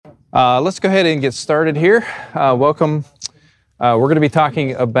Let's go ahead and get started here. Welcome. We're going to be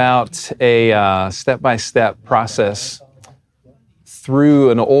talking about a step-by-step process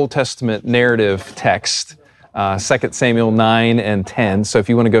through an Old Testament narrative text, 2 Samuel 9 and 10. So if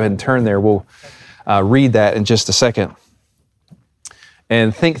you want to go ahead and turn there, we'll read that in just a second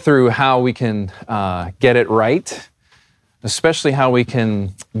and think through how we can get it right, especially how we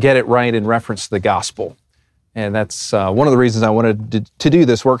can get it right in reference to the gospel. And that's one of the reasons I wanted to do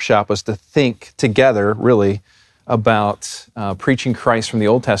this workshop, was to think together, really, about preaching Christ from the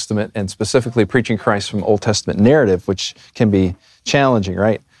Old Testament, and specifically preaching Christ from Old Testament narrative, which can be challenging,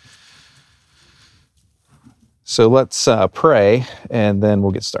 right? So let's pray, and then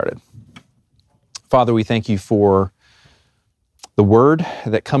we'll get started. Father, we thank you for the Word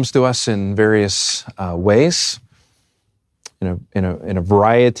that comes to us in various ways, in a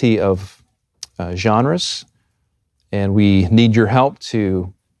variety of genres. And we need your help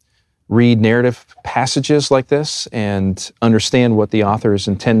to read narrative passages like this and understand what the author is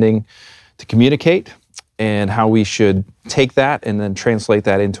intending to communicate and how we should take that and then translate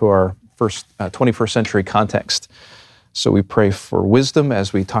that into our 21st century context. So we pray for wisdom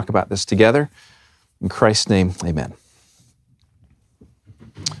as we talk about this together. In Christ's name, amen.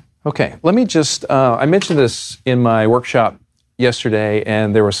 Okay, let me just, I mentioned this in my workshop yesterday,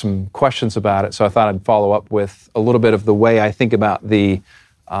 and there were some questions about it, so I thought I'd follow up with a little bit of the way I think about the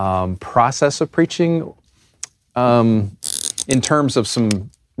process of preaching in terms of some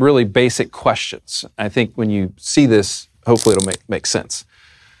really basic questions. I think when you see this, hopefully it'll make sense.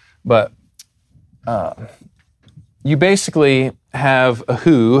 But you basically have a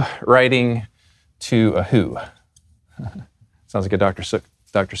who writing to a who. Sounds like a Dr.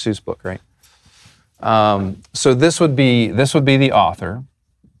 Seuss book, right? So this would be the author,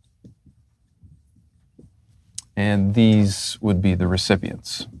 and these would be the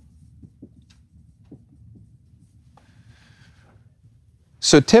recipients.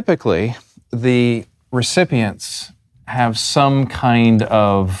 So typically, the recipients have some kind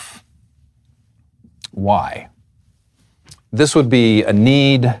of why. This would be a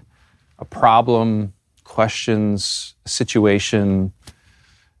need, a problem, questions, a situation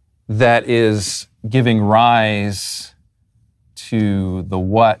that is giving rise to the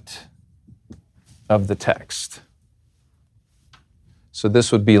what of the text. So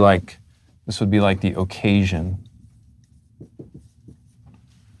this would be like the occasion.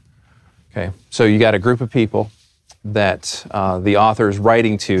 Okay, so you got a group of people that the author is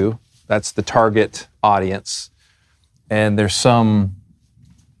writing to. That's the target audience. And there's some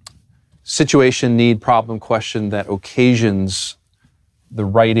situation, need, problem, question that occasions the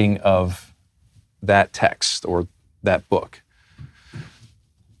writing of that text or that book.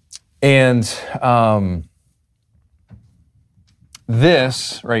 And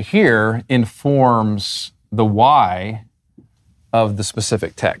this right here informs the why of the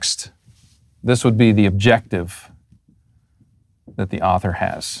specific text. This would be the objective that the author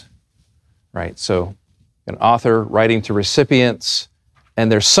has, right? So an author writing to recipients,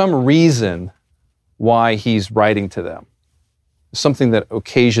 and there's some reason why he's writing to them, something that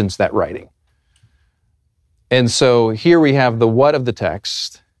occasions that writing. And so here we have the what of the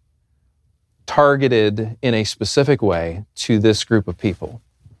text targeted in a specific way to this group of people.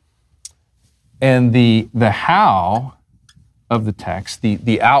 And the how of the text,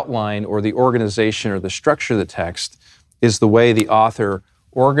 the outline or the organization or the structure of the text, is the way the author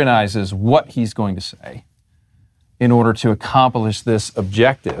organizes what he's going to say in order to accomplish this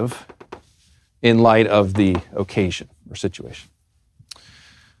objective in light of the occasion or situation.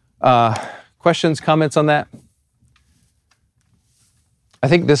 Questions, comments on that? I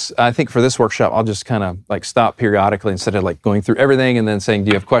think for this workshop, I'll just kind of like stop periodically instead of like going through everything and then saying, do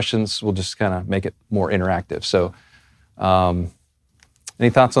you have questions? We'll just kind of make it more interactive. So, any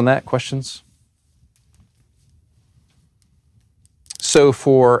thoughts on that? Questions? So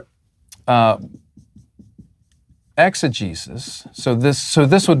for exegesis, so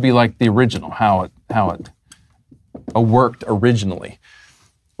this would be like the original, how it worked originally.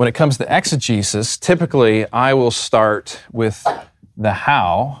 When it comes to exegesis, typically I will start with the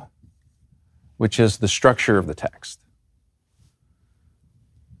how, which is the structure of the text.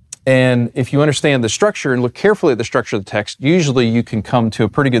 And if you understand the structure and look carefully at the structure of the text, usually you can come to a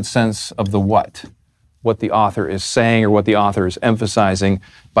pretty good sense of the what the author is saying or what the author is emphasizing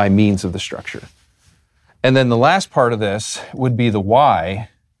by means of the structure. And then the last part of this would be the why.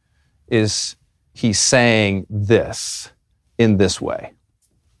 Is he saying this in this way,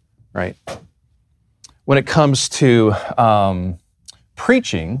 right? When it comes to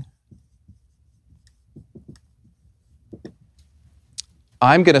preaching,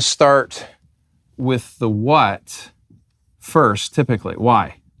 I'm going to start with the what first, typically.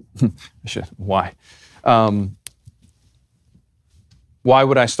 Why? Why? Why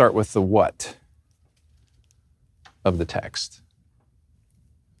would I start with the what of the text?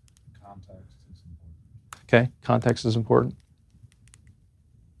 Context is important. Okay, context is important.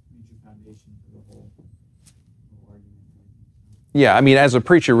 Major foundation for the whole argument. Yeah, I mean, as a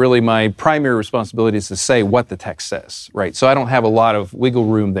preacher, really my primary responsibility is to say what the text says, right? So I don't have a lot of wiggle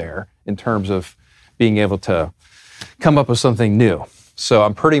room there in terms of being able to come up with something new. So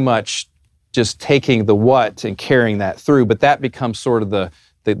I'm pretty much just taking the what and carrying that through, but that becomes sort of the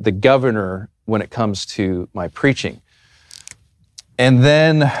governor when it comes to my preaching. And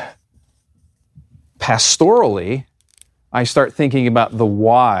then pastorally, I start thinking about the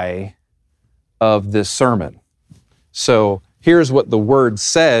why of this sermon. So here's what the word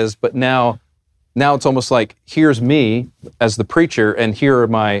says, but now it's almost like here's me as the preacher, and here's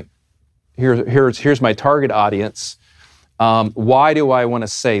my target audience. Why do I want to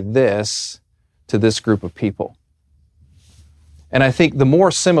say this to this group of people? And I think the more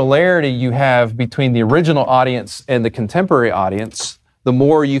similarity you have between the original audience and the contemporary audience, the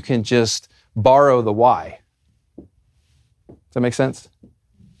more you can just borrow the why. Does that make sense?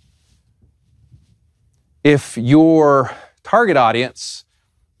 If your target audience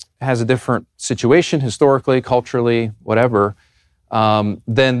has a different situation historically, culturally, whatever,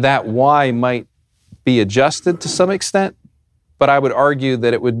 then that why might be adjusted to some extent, but I would argue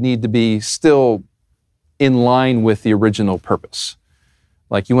that it would need to be still in line with the original purpose.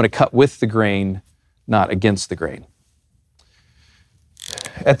 Like you want to cut with the grain, not against the grain.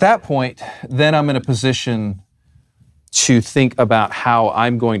 At that point, then I'm in a position to think about how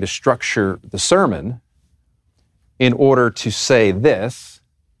I'm going to structure the sermon in order to say this,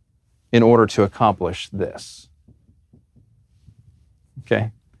 in order to accomplish this.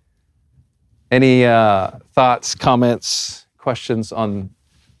 Okay? Any thoughts, comments, questions on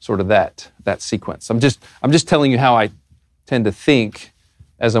sort of that sequence? I'm just telling you how I tend to think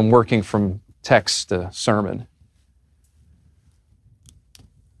as I'm working from text to sermon.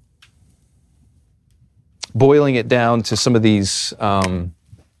 Boiling it down to some of these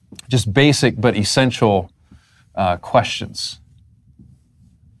just basic but essential questions.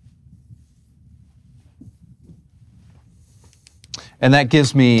 And that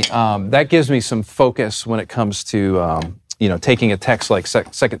gives me some focus when it comes to taking a text like 2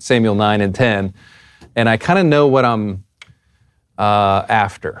 Samuel 9 and 10, and I kind of know what I'm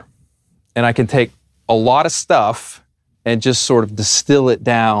after. And I can take a lot of stuff and just sort of distill it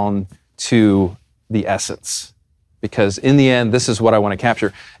down to the essence. Because in the end, this is what I want to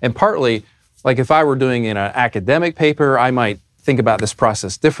capture. And partly, like if I were doing in an academic paper, I might think about this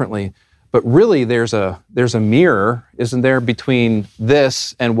process differently. But really, there's a mirror, isn't there, between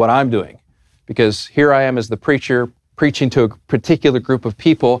this and what I'm doing? Because here I am as the preacher preaching to a particular group of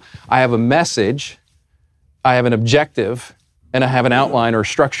people. I have a message, I have an objective, and I have an outline or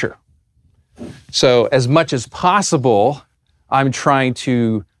structure. So as much as possible, I'm trying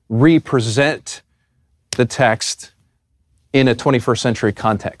to represent the text in a 21st century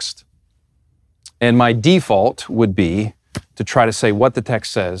context. And my default would be to try to say what the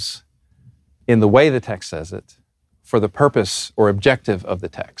text says in the way the text says it for the purpose or objective of the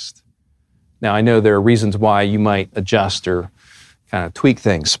text. Now, I know there are reasons why you might adjust or kind of tweak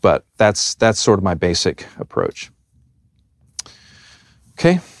things, but that's sort of my basic approach.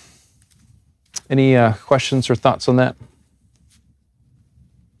 Okay. Any questions or thoughts on that?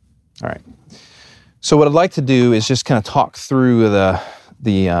 All right. So what I'd like to do is just kind of talk through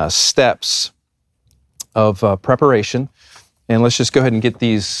the steps of preparation. And let's just go ahead and get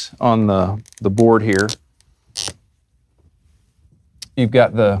these on the board here. You've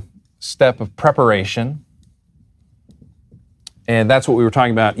got the step of preparation. And that's what we were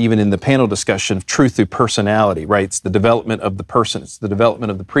talking about even in the panel discussion of truth through personality, right? It's the development of the person. It's the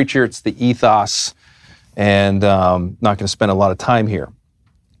development of the preacher. It's the ethos. And I'm not going to spend a lot of time here.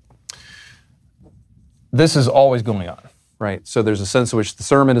 This is always going on, right? So there's a sense in which the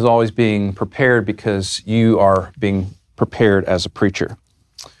sermon is always being prepared because you are being prepared as a preacher.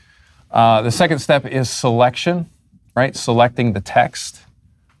 The second step is selection, right? Selecting the text.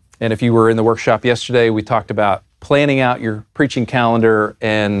 And if you were in the workshop yesterday, we talked about planning out your preaching calendar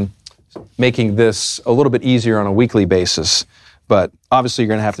and making this a little bit easier on a weekly basis. But obviously you're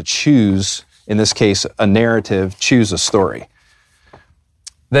going to have to choose, in this case, a narrative, choose a story.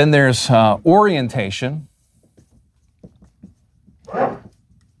 Then there's orientation.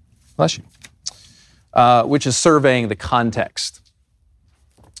 Bless you. Which is surveying the context.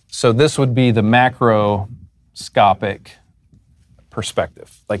 So this would be the macroscopic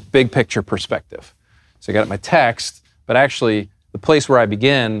perspective, like big picture perspective. So I got my text, but actually the place where I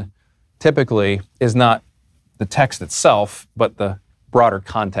begin typically is not the text itself, but the broader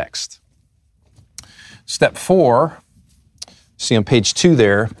context. Step 4, see on page 2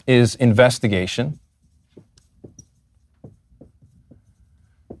 there, is investigation.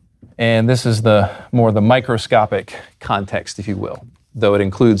 And this is the microscopic context, if you will, though it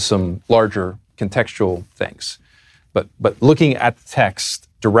includes some larger contextual things. But looking at the text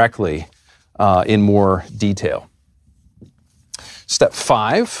directly in more detail. Step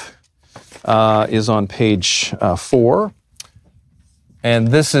 5 is on page 4, and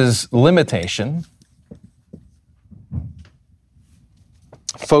this is limitation,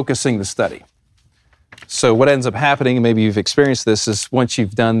 focusing the study. So what ends up happening, and maybe you've experienced this, is once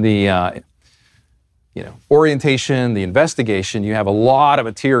you've done the orientation, the investigation, you have a lot of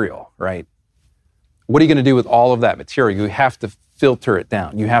material, right? What are you going to do with all of that material? You have to filter it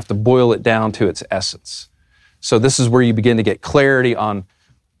down. You have to boil it down to its essence. So this is where you begin to get clarity on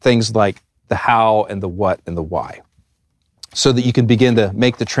things like the how and the what and the why, so that you can begin to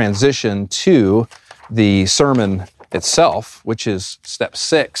make the transition to the sermon itself, which is step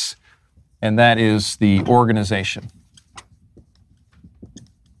 6, and that is the organization.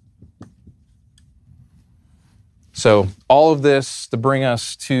 So all of this to bring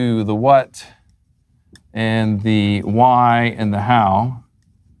us to the what and the why and the how.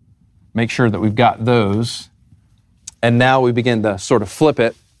 Make sure that we've got those. And now we begin to sort of flip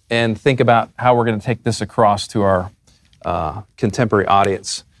it and think about how we're going to take this across to our contemporary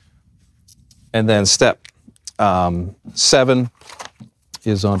audience. And then step 7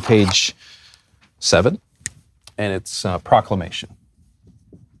 is on page 7, and it's proclamation.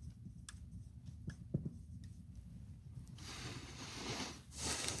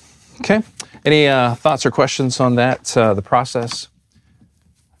 Okay. Any thoughts or questions on that, the process?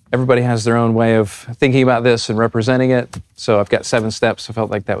 Everybody has their own way of thinking about this and representing it. So I've got 7 steps. I felt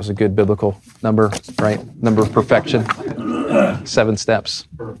like that was a good biblical number, right? Number of perfection. 7 steps.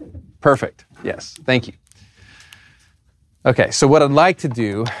 Perfect. Yes. Thank you. Okay. So what I'd like to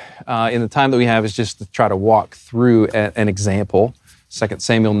do in the time that we have is just to try to walk through an example, 2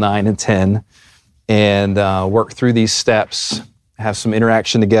 Samuel 9 and 10, and work through these steps, have some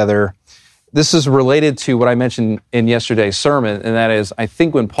interaction together. This is related to what I mentioned in yesterday's sermon, and that is, I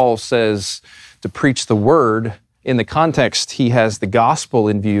think when Paul says to preach the word, in the context, he has the gospel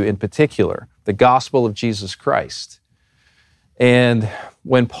in view in particular, the gospel of Jesus Christ. And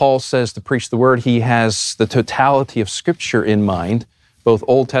when Paul says to preach the word, he has the totality of Scripture in mind, both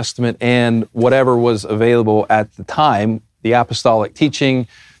Old Testament and whatever was available at the time, the apostolic teaching,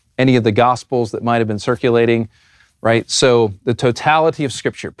 any of the gospels that might have been circulating, right? So the totality of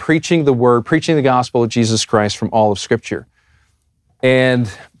Scripture, preaching the word, preaching the gospel of Jesus Christ from all of Scripture.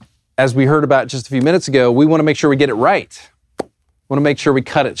 And as we heard about just a few minutes ago, we want to make sure we get it right. We want to make sure we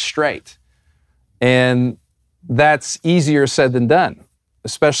cut it straight. And that's easier said than done,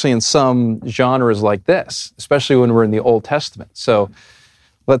 especially in some genres like this, especially when we're in the Old Testament. So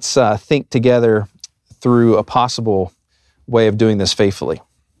let's think together through a possible way of doing this faithfully,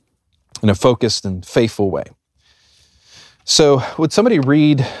 in a focused and faithful way. So would somebody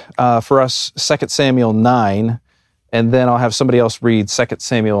read for us 2 Samuel 9, and then I'll have somebody else read 2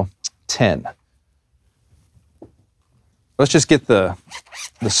 Samuel 10. Let's just get the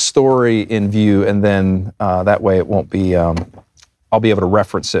story in view, and then that way it won't be, I'll be able to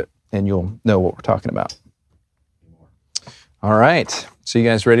reference it, and you'll know what we're talking about. All right. So you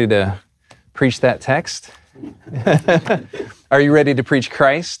guys ready to preach that text? Are you ready to preach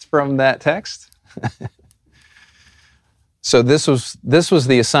Christ from that text? So this was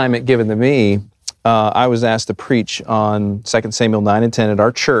the assignment given to me. I was asked to preach on 2 Samuel 9 and 10 at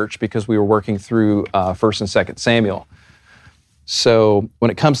our church because we were working through 1 and 2 Samuel. So when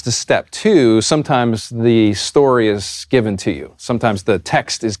it comes to step 2, sometimes the story is given to you. Sometimes the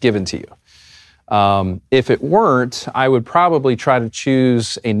text is given to you. If it weren't, I would probably try to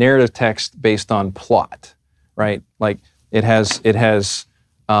choose a narrative text based on plot, right? Like it has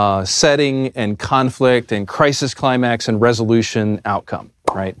setting and conflict and crisis climax and resolution outcome,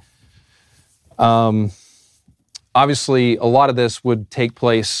 right? Obviously, a lot of this would take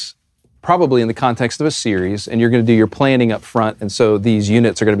place probably in the context of a series, and you're going to do your planning up front, and so these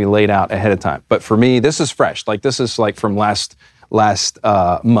units are going to be laid out ahead of time. But for me, this is fresh. Like this is like from last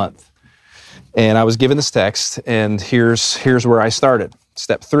month. And I was given this text, and here's where I started.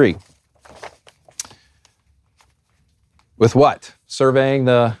 Step 3. With what? Surveying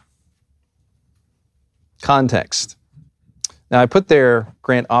the context. Now, I put there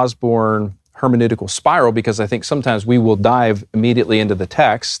Grant Osborne hermeneutical spiral, because I think sometimes we will dive immediately into the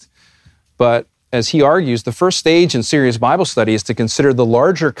text. But as he argues, the first stage in serious Bible study is to consider the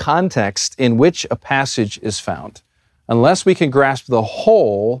larger context in which a passage is found. Unless we can grasp the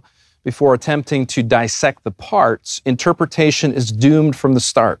whole before attempting to dissect the parts, interpretation is doomed from the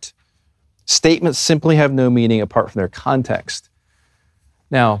start. Statements simply have no meaning apart from their context.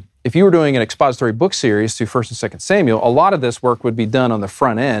 Now, if you were doing an expository book series through 1st and 2nd Samuel, a lot of this work would be done on the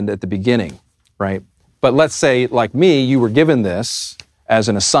front end at the beginning, right? But let's say, like me, you were given this as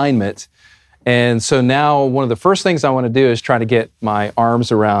an assignment, and so now one of the first things I want to do is try to get my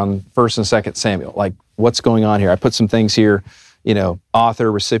arms around 1st and 2nd Samuel. Like, what's going on here? I put some things here,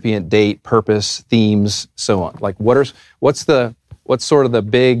 author, recipient, date, purpose, themes, so on. Like, what's sort of the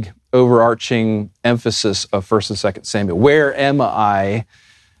big overarching emphasis of 1st and 2nd Samuel? Where am I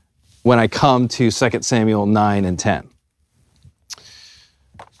when I come to 2 Samuel 9 and 10.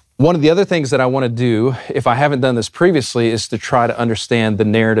 One of the other things that I want to do, if I haven't done this previously, is to try to understand the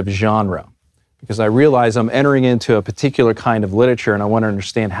narrative genre, because I realize I'm entering into a particular kind of literature and I want to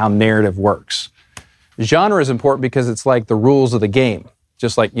understand how narrative works. Genre is important because it's like the rules of the game.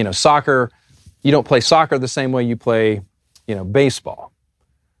 Just like, soccer, you don't play soccer the same way you play, baseball,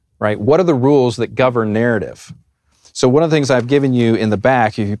 right? What are the rules that govern narrative? So one of the things I've given you in the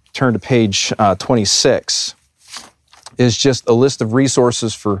back, if you turn to page 26, is just a list of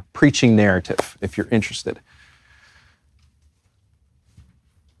resources for preaching narrative, if you're interested.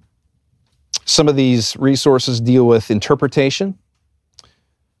 Some of these resources deal with interpretation.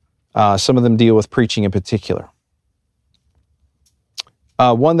 Some of them deal with preaching in particular.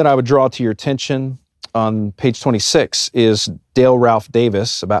 One that I would draw to your attention on page 26 is Dale Ralph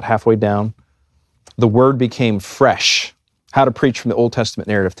Davis, about halfway down. The Word Became Fresh, How to Preach from the Old Testament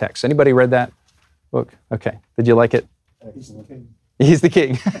Narrative Text. Anybody read that book? Okay. Did you like it? He's the king. He's the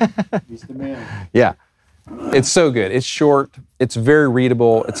king. He's the man. Yeah. It's so good. It's short. It's very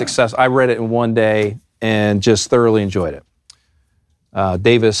readable. It's accessible. I read it in one day and just thoroughly enjoyed it.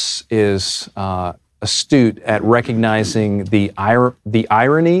 Davis is astute at recognizing the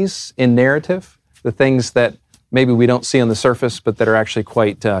ironies in narrative, the things that maybe we don't see on the surface, but that are actually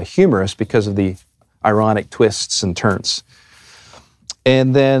quite humorous because of the ironic twists and turns.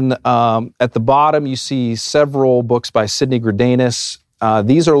 And then at the bottom, you see several books by Sidney Greidanus.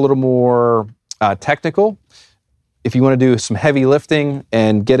 These are a little more technical. If you want to do some heavy lifting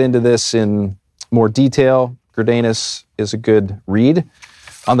and get into this in more detail, Greidanus is a good read.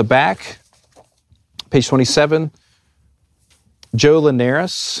 On the back, page 27, Joe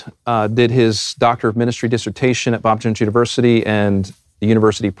Linares did his Doctor of Ministry dissertation at Bob Jones University, and the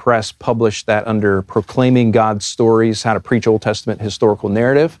University Press published that under Proclaiming God's Stories, How to Preach Old Testament Historical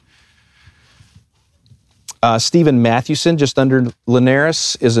Narrative. Stephen Mathewson, just under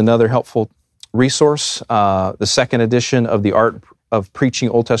Linares, is another helpful resource. The second edition of The Art of Preaching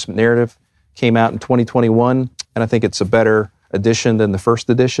Old Testament Narrative came out in 2021, and I think it's a better edition than the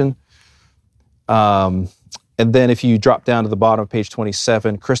first edition. And then if you drop down to the bottom of page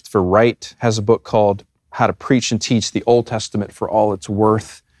 27, Christopher Wright has a book called How to Preach and Teach the Old Testament for All It's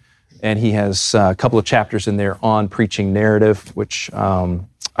Worth. And he has a couple of chapters in there on preaching narrative, which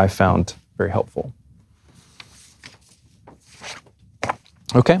I found very helpful.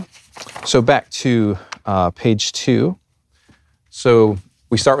 Okay, so back to page 2. So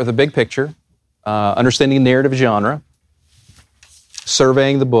we start with a big picture, understanding narrative genre,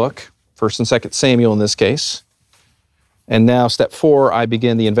 surveying the book, 1st and 2nd Samuel in this case. And now, step 4, I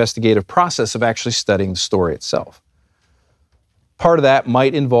begin the investigative process of actually studying the story itself. Part of that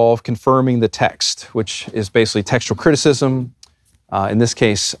might involve confirming the text, which is basically textual criticism. In this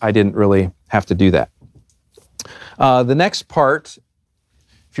case, I didn't really have to do that. The next part,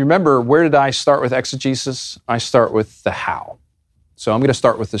 if you remember, where did I start with exegesis? I start with the how. So I'm going to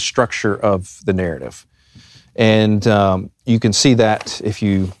start with the structure of the narrative. And you can see that if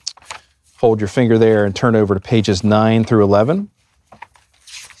you hold your finger there and turn over to pages 9 through 11.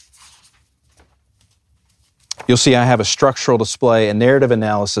 You'll see I have a structural display and narrative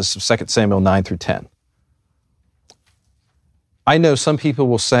analysis of 2 Samuel 9 through 10. I know some people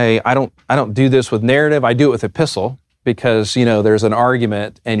will say, I don't do this with narrative, I do it with epistle, because, there's an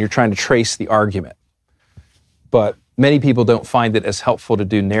argument and you're trying to trace the argument. But many people don't find it as helpful to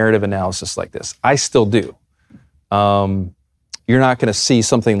do narrative analysis like this. I still do. You're not going to see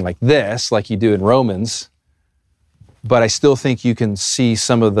something like this, like you do in Romans, but I still think you can see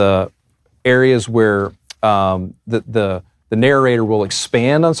some of the areas where the narrator will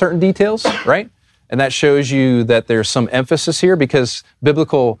expand on certain details, right? And that shows you that there's some emphasis here, because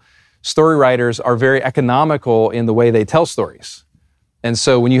biblical story writers are very economical in the way they tell stories. And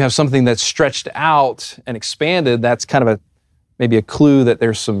so when you have something that's stretched out and expanded, that's kind of maybe a clue that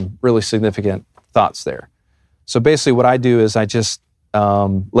there's some really significant thoughts there. So basically what I do is I just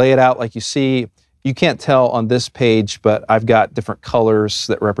lay it out like you see. You can't tell on this page, but I've got different colors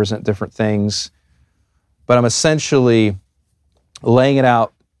that represent different things. But I'm essentially laying it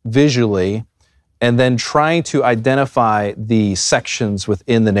out visually and then trying to identify the sections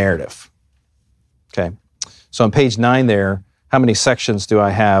within the narrative. Okay, so on page 9 there, how many sections do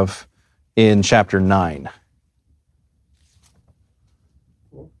I have in chapter 9?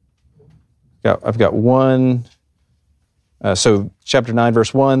 I've got one. So chapter 9,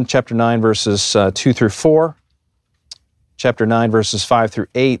 verse 1, chapter 9, verses 2 through 4, chapter 9, verses 5 through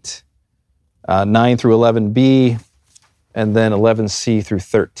 8, 9 through 11b, and then 11c through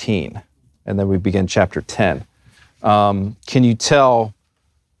 13. And then we begin chapter 10. Can you tell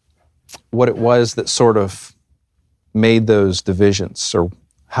what it was that sort of made those divisions, or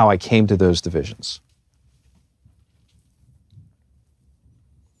how I came to those divisions?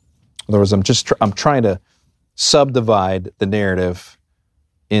 In other words, I'm trying to subdivide the narrative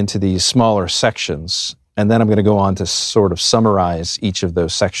into these smaller sections, and then I'm going to go on to sort of summarize each of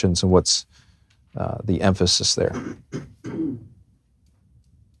those sections and what's the emphasis there.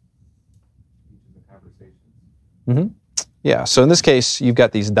 Mm-hmm. Yeah, so in this case, you've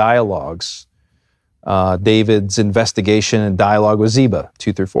got these dialogues. David's investigation and dialogue with Ziba,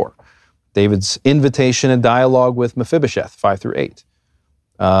 2 through 4. David's invitation and dialogue with Mephibosheth, 5 through 8.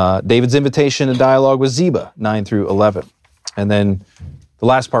 David's invitation and dialogue with Ziba, 9 through 11. And then the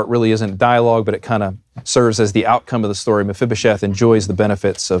last part really isn't dialogue, but it kind of serves as the outcome of the story. Mephibosheth enjoys the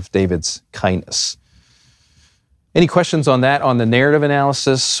benefits of David's kindness. Any questions on that, on the narrative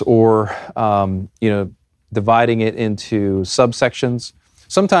analysis, or dividing it into subsections?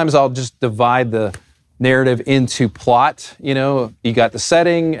 Sometimes I'll just divide the narrative into plot. You got the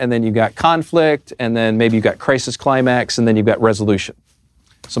setting, and then you got conflict, and then maybe you got crisis climax, and then you've got resolution.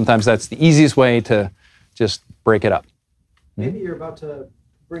 Sometimes that's the easiest way to just break it up. Maybe you're about to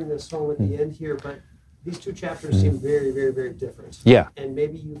bring this home at the end here, but these two chapters seem very, very, very different. Yeah. And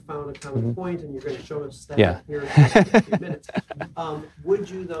maybe you found a common point, and you're going to show us that here in a few minutes. Would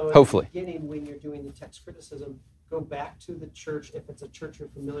you, though, Hopefully, at the beginning, when you're doing the text criticism, go back to the church, if it's a church you're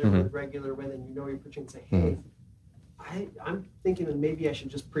familiar with, regular with, and you're preaching, and say, hey, I'm thinking that maybe I should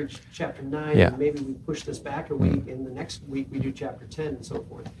just preach chapter 9, and maybe we push this back a week, and the next week we do chapter 10, and so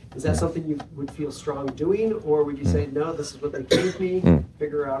forth. Is that something you would feel strong doing, or would you say, no, this is what they gave me,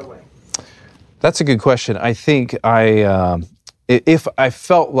 figure out a way? That's a good question. I think if I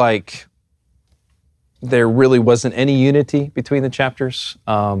felt like there really wasn't any unity between the chapters,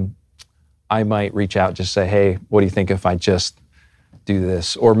 I might reach out and just say, hey, what do you think if I just do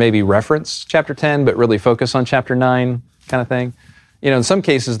this? Or maybe reference chapter 10, but really focus on chapter 9 kind of thing. In some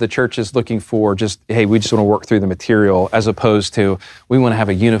cases, the church is looking for just, hey, we just want to work through the material, as opposed to, we want to have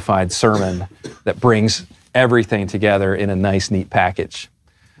a unified sermon that brings everything together in a nice, neat package.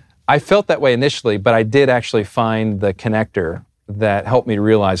 I felt that way initially, but I did actually find the connector that helped me to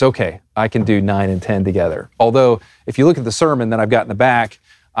realize, okay, I can do 9 and 10 together. Although, if you look at the sermon that I've got in the back,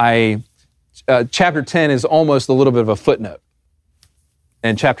 chapter 10 is almost a little bit of a footnote,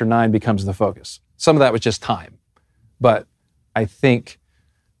 and chapter 9 becomes the focus. Some of that was just time, but I think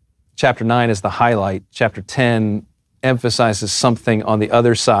chapter 9 is the highlight. Chapter 10 emphasizes something on the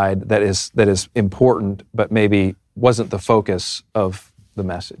other side that is important, but maybe wasn't the focus of the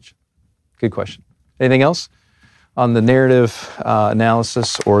message. Good question. Anything else on the narrative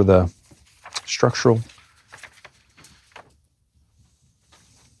analysis or the structural?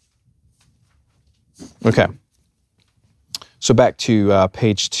 Okay. So back to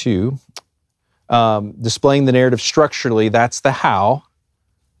page 2. Displaying the narrative structurally, that's the how.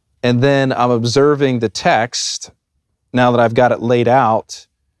 And then I'm observing the text, now that I've got it laid out,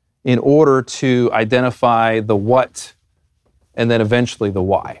 in order to identify the what and then eventually the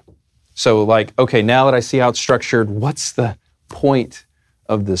why. So okay, now that I see how it's structured, what's the point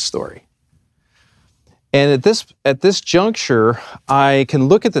of this story? And at this juncture, I can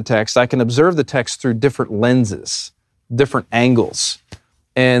look at the text, I can observe the text through different lenses, different angles.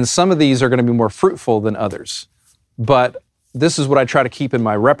 And some of these are going to be more fruitful than others. But this is what I try to keep in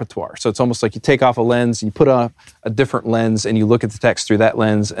my repertoire. So it's almost like you take off a lens, you put on a different lens, and you look at the text through that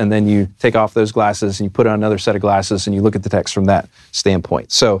lens, and then you take off those glasses, and you put on another set of glasses, and you look at the text from that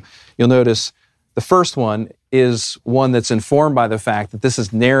standpoint. So you'll notice the first one is one that's informed by the fact that this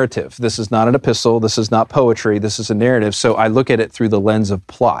is narrative. This is not an epistle. This is not poetry. This is a narrative. So I look at it through the lens of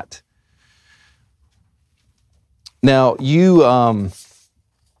plot. Now, you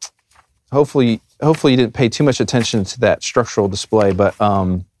hopefully hopefully you didn't pay too much attention to that structural display, but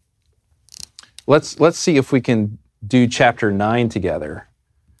let's see if we can do chapter 9 together.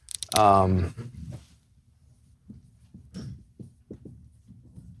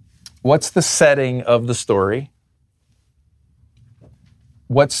 What's the setting of the story?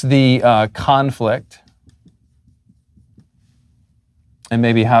 What's the conflict? And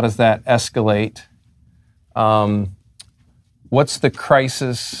maybe how does that escalate? What's the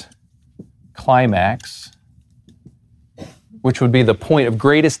crisis climax, which would be the point of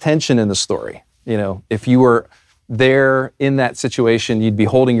greatest tension in the story? You know, if you were there in that situation, you'd be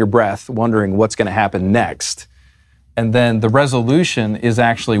holding your breath, wondering what's going to happen next. And then the resolution is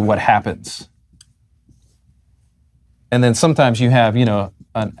actually what happens. And then sometimes you have, you know,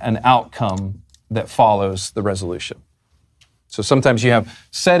 an outcome that follows the resolution. So sometimes you have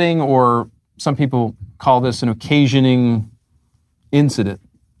setting, or some people call this an occasioning incident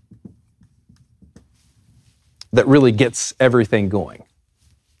that really gets everything going.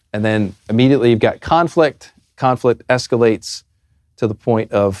 And then immediately you've got conflict. Conflict escalates to the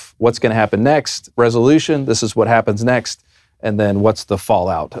point of what's going to happen next, resolution, this is what happens next, and then what's the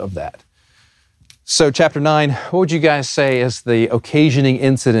fallout of that. So chapter 9, what would you guys say is the occasioning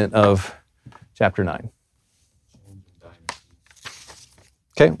incident of chapter 9?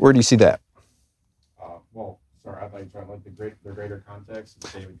 Okay, where do you see that? Well, sorry, I thought you were trying to like the greater context.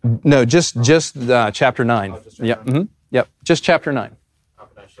 No, just chapter 9. Oh, just chapter Yep, 9? Yep, just chapter 9. How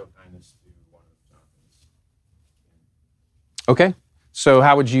could I show kindness to one of Jonathan's? Okay, so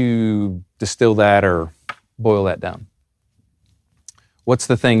how would you distill that or boil that down? What's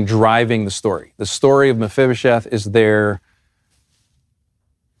the thing driving the story? The story of Mephibosheth is there.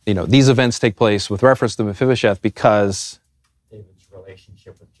 You know, these events take place with reference to Mephibosheth because David's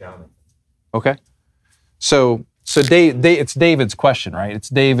relationship with Jonathan. Okay. So it's David's question, right? It's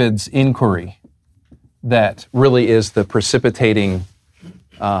David's inquiry that really is the precipitating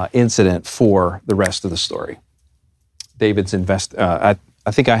incident for the rest of the story. David's I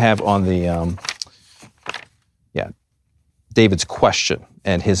think I have on the, David's question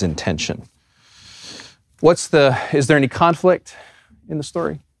and his intention. Is there any conflict in the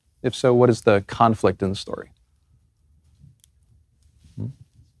story? If so, what is the conflict in the story?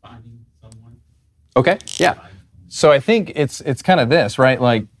 Finding someone. Okay, yeah. So I think it's kind of this, right?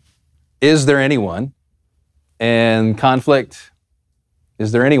 Like, is there anyone? And conflict,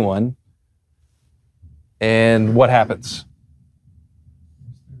 is there anyone? And what happens?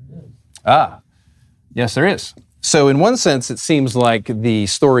 Yes, there is. So in one sense, it seems like the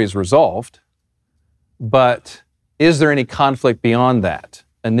story is resolved, but is there any conflict beyond that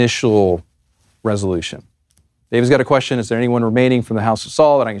initial resolution? David's got a question, is there anyone remaining from the house of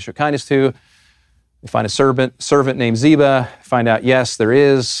Saul that I can show kindness to? They find a servant named Ziba, find out, yes, there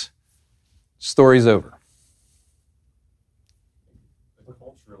is. Story's over. The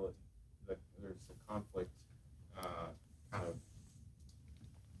cultural, there's a conflict kind of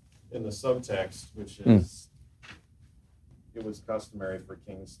in the subtext, which is it was customary for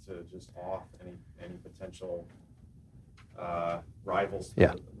kings to just off any potential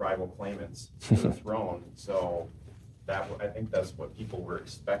rival claimants to the throne. So I think that's what people were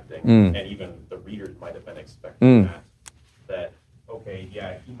expecting, and even the readers might have been expecting that okay,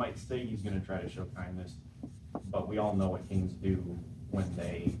 yeah, he might say he's going to try to show kindness, but we all know what kings do when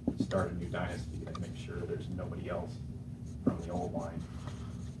they start a new dynasty. They make sure there's nobody else from the old line.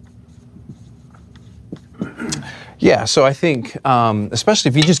 Yeah, so I think, especially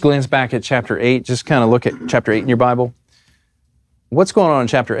if you just glance back at chapter 8, just kind of look at chapter 8 in your Bible. What's going on in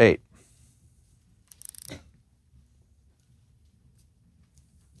chapter 8?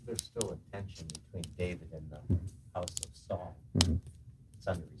 There's still a tension between David and the house of Saul. It's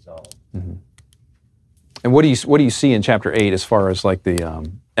unresolved. And what do you see in chapter 8 as far as like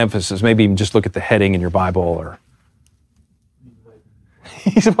the emphasis? Maybe even just look at the heading in your Bible. Or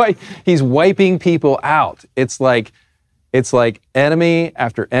he's wiping people out. It's like enemy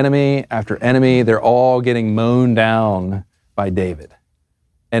after enemy after enemy. They're all getting mown down by David.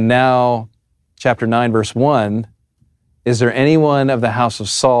 And now, chapter 9, verse 1, is there anyone of the house of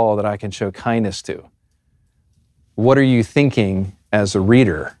Saul that I can show kindness to? What are you thinking as a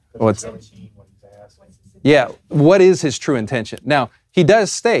reader? What is his true intention? Now, he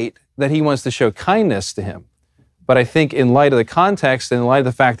does state that he wants to show kindness to him. But I think in light of the context, and in light of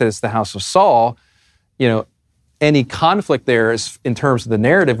the fact that it's the house of Saul, any conflict there is, in terms of the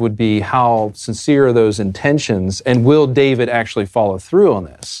narrative, would be how sincere are those intentions, and will David actually follow through on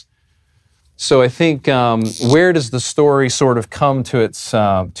this? So I think where does the story sort of come to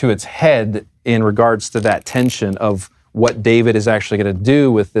its head in regards to that tension of what David is actually going to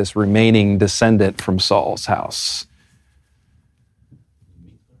do with this remaining descendant from Saul's house.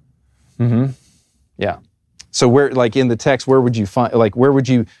 Mm-hmm. Yeah. So where, like in the text, where would you find, like, where would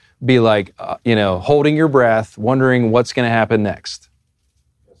you be like, holding your breath, wondering what's going to happen next?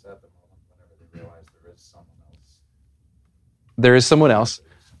 Just at the moment, whenever they realize there is someone else. There is someone else.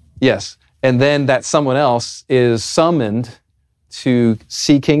 Yes. And then that someone else is summoned to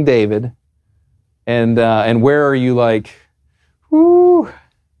see King David. And where are you like, whoo?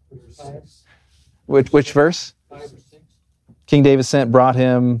 Which verse? 5 or 6. King David sent, brought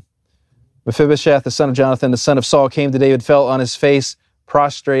him. Mephibosheth, the son of Jonathan, the son of Saul, came to David, fell on his face,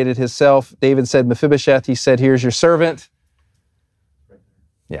 prostrated himself. David said, Mephibosheth, he said, here's your servant.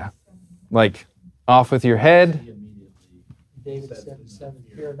 Yeah. Like, off with your head. David said, 7,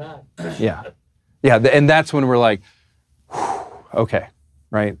 fear not. Yeah. Yeah, and that's when we're like, okay,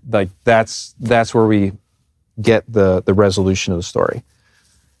 right? Like, that's where we get the resolution of the story.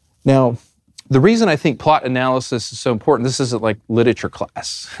 Now, the reason I think plot analysis is so important, this isn't like literature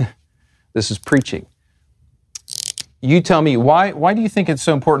class. This is preaching. You tell me, why do you think it's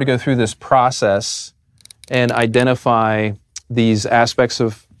so important to go through this process and identify these aspects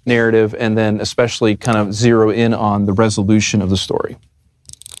of narrative and then especially kind of zero in on the resolution of the story?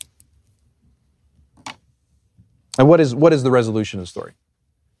 And what is the resolution of the story?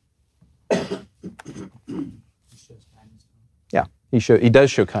 Yeah, he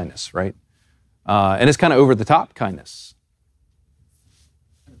does show kindness, right? And it's kind of over the top kindness.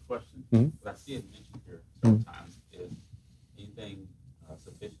 Question. Mm-hmm. What I see it mentioned here several times is anything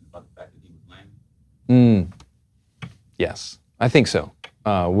sufficient about the fact that he was lame? Yes, I think so.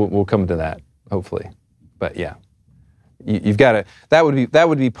 We'll come to that hopefully, but yeah, you've got to. That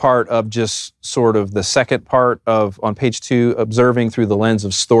would be part of just sort of the second part of on page 2, observing through the lens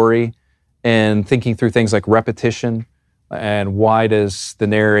of story and thinking through things like repetition and why does the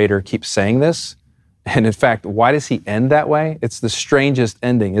narrator keep saying this? And in fact, why does he end that way? It's the strangest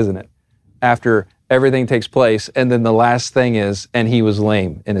ending, isn't it? After everything takes place, and then the last thing is, and he was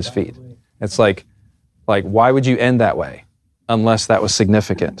lame in his feet. It's like why would you end that way unless that was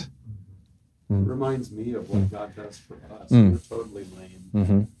significant? It reminds me of what God does for us. We're totally lame,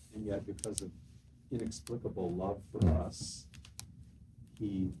 and yet because of inexplicable love for us,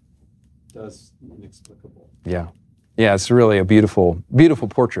 he does the inexplicable. Yeah. Yeah, it's really a beautiful, beautiful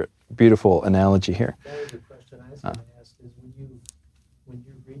portrait, beautiful analogy here. That was the question I was going to ask is when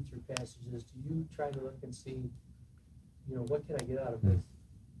you read through passages, do you try to look and see, what can I get out of this?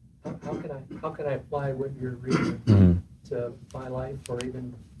 How can I apply what you're reading to my life or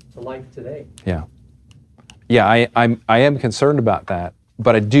even to life today? Yeah. Yeah, I am concerned about that,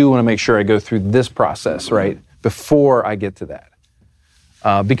 but I do want to make sure I go through this process, right, before I get to that.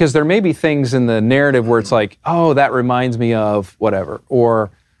 Because there may be things in the narrative where it's like, oh, that reminds me of whatever,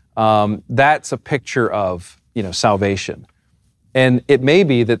 or that's a picture of, salvation. And it may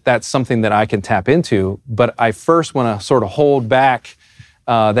be that that's something that I can tap into, but I first want to sort of hold back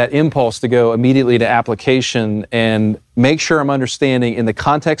that impulse to go immediately to application and make sure I'm understanding in the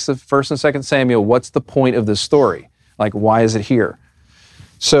context of 1st and 2nd Samuel, what's the point of this story? Like, why is it here?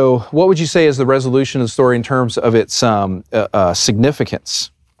 So what would you say is the resolution of the story in terms of its significance?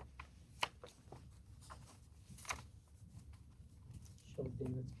 Show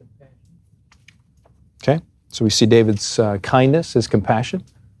David's compassion. Okay, so we see David's kindness, his compassion.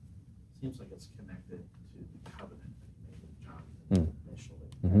 Seems like it's connected to the covenant that he made with Jonathan initially,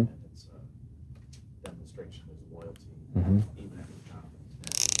 and it's a demonstration of his loyalty, even after Jonathan's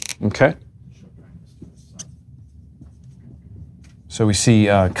death. Okay. Show kindness to his son. So we see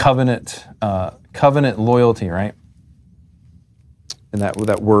covenant loyalty, right? And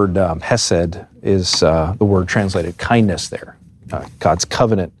that word hesed is the word translated kindness there. God's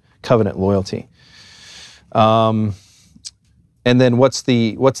covenant loyalty. And then what's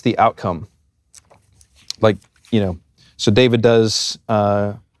the outcome? Like, so David does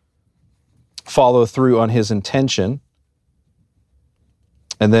follow through on his intention.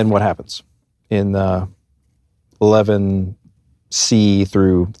 And then what happens in 11c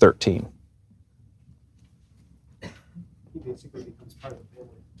through 13? He basically becomes part of the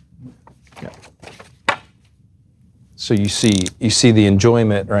family. Yeah. So you see the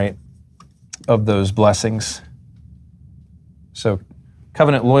enjoyment, right, of those blessings. So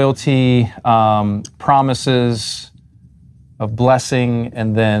covenant loyalty, promises of blessing,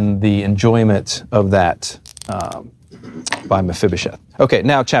 and then the enjoyment of that by Mephibosheth. Okay,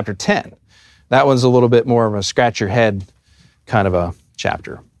 now chapter 10. That one's a little bit more of a scratch your head kind of a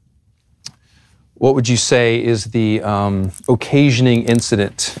chapter. What would you say is the occasioning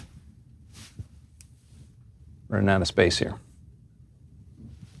incident Running out of space here.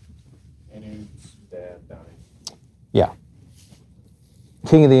 Hanun's dad died. Yeah.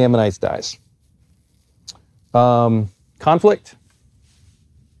 King of the Ammonites dies. Conflict.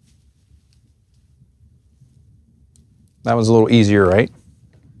 That was a little easier, right?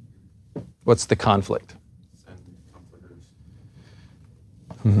 What's the conflict? Send comforters.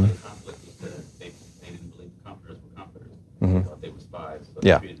 Mm-hmm. The conflict was that they didn't believe the comforters were comforters. Mm-hmm. They thought they were spies, so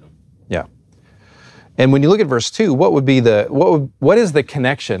Yeah. they treated them. Yeah. And when you look at verse 2, what is the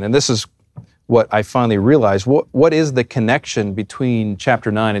connection? And this is what I finally realized. What is the connection between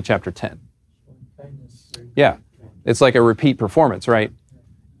chapter 9 and chapter 10? Yeah. It's like a repeat performance, right?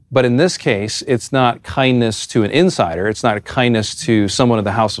 But in this case, it's not kindness to an insider. It's not a kindness to someone of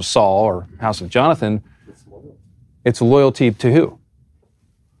the house of Saul or house of Jonathan. It's loyalty to who?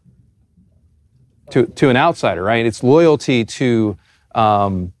 To an outsider, right? It's loyalty to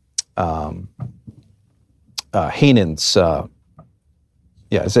Hanan's.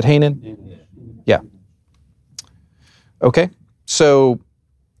 Is it Hanan? Yeah. Okay. So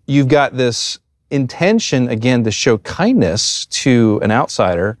you've got this intention, again, to show kindness to an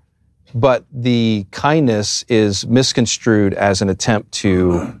outsider, but the kindness is misconstrued as an attempt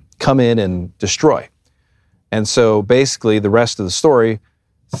to come in and destroy. And so basically the rest of the story,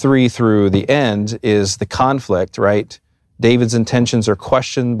 3 through the end, is the conflict, right? David's intentions are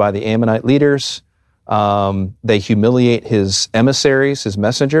questioned by the Ammonite leaders. They humiliate his emissaries, his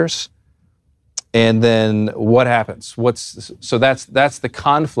messengers. And then what happens? So that's the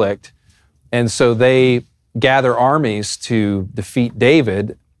conflict. And so they gather armies to defeat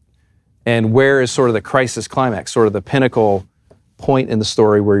David. And where is sort of the crisis climax, sort of the pinnacle point in the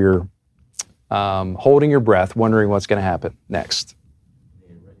story where you're holding your breath, wondering what's going to happen next?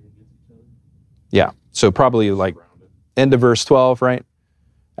 Yeah. So probably like end of verse 12, right?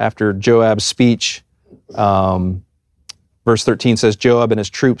 After Joab's speech. Verse 13 says, Joab and his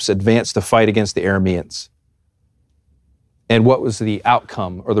troops advanced to fight against the Arameans. And what was the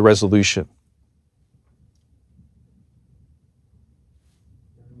outcome or the resolution?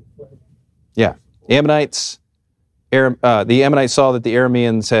 Yeah. The Ammonites saw that the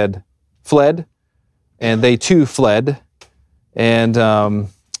Arameans had fled, and they too fled. And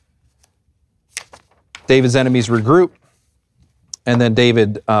David's enemies regroup. And then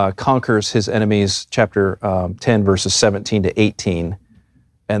David conquers his enemies, chapter 10, verses 17 to 18.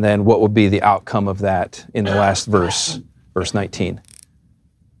 And then what would be the outcome of that in the last verse, verse 19?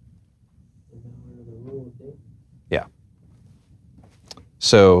 Yeah.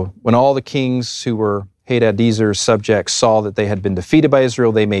 So when all the kings who were Hadadezer's subjects saw that they had been defeated by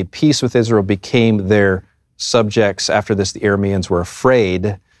Israel, they made peace with Israel, became their subjects. After this, the Arameans were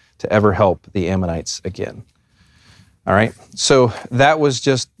afraid to ever help the Ammonites again. All right, so that was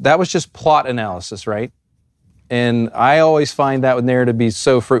just plot analysis, right? And I always find that narrative to be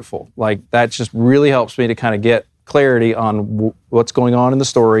so fruitful. Like, that just really helps me to kind of get clarity on what's going on in the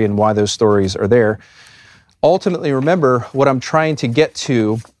story and why those stories are there. Ultimately, remember, what I'm trying to get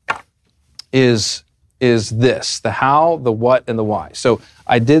to is this: the how, the what, and the why. So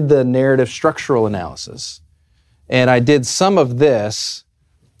I did the narrative structural analysis, and I did some of this,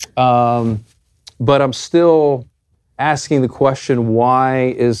 but I'm still asking the question,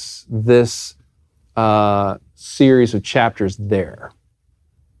 why is this series of chapters there?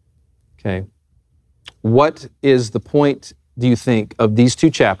 Okay. What is the point, do you think, of these two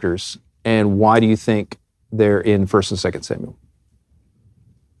chapters, and why do you think they're in 1st and 2nd Samuel?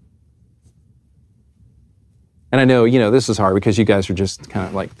 And I know, this is hard because you guys are just kind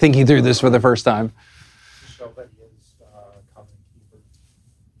of like thinking through this for the first time. Show that he is covenant keeper.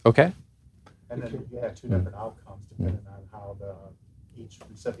 Okay. And then you had two different outcomes depending on how each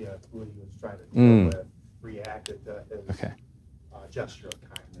recipient who he was trying to deal with reacted to his gesture of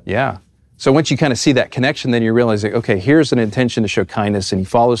kindness. Yeah. So once you kind of see that connection, then you realize, like, okay, here's an intention to show kindness, and he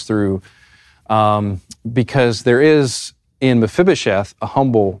follows through because there is in Mephibosheth a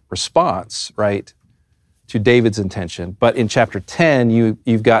humble response, right, to David's intention. But in chapter 10,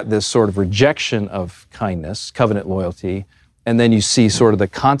 you've got this sort of rejection of kindness, covenant loyalty, and then you see sort of the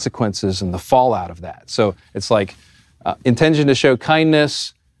consequences and the fallout of that. So it's like intention to show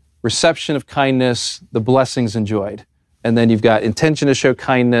kindness, reception of kindness, the blessings enjoyed. And then you've got intention to show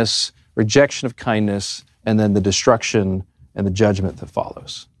kindness, rejection of kindness, and then the destruction and the judgment that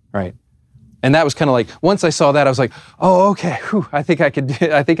follows, right? And that was kind of like, once I saw that, I was like, oh, okay, I think I could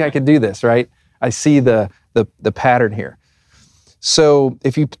do this, right? I see the pattern here. So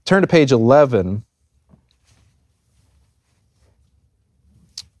if you turn to page 11,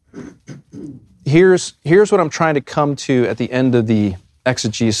 here's what I'm trying to come to at the end of the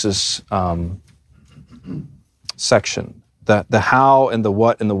exegesis section, the how and the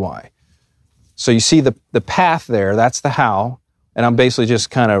what and the why. So you see the path there, that's the how, and I'm basically just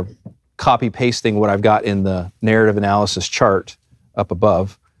kind of copy pasting what I've got in the narrative analysis chart up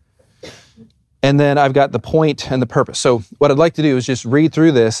above. And then I've got the point and the purpose. So what I'd like to do is just read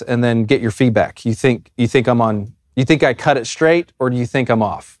through this and then get your feedback. You think I cut it straight, or do you think I'm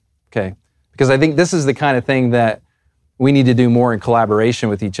off? Okay. Because I think this is the kind of thing that we need to do more in collaboration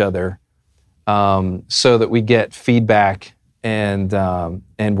with each other, so that we get feedback and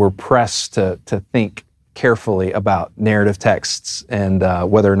we're pressed to think carefully about narrative texts and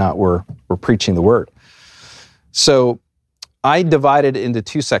whether or not we're preaching the word. So I divided it into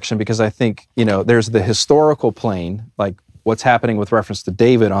two sections because I think, there's the historical plane, like what's happening with reference to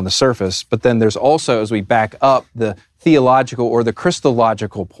David on the surface, but then there's also, as we back up, the theological or the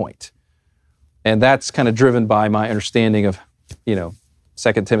Christological point. And that's kind of driven by my understanding of,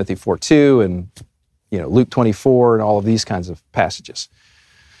 2 Timothy 4:2 and, Luke 24 and all of these kinds of passages.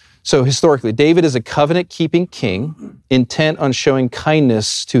 So historically, David is a covenant-keeping king, intent on showing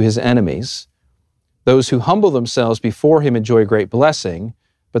kindness to his enemies. Those who humble themselves before him enjoy great blessing,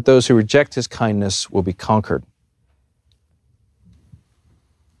 but those who reject his kindness will be conquered.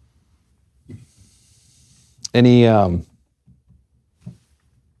 Any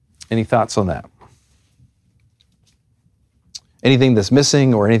thoughts on that? Anything that's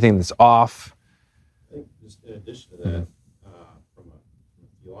missing or anything that's off? I think just in addition to that, from a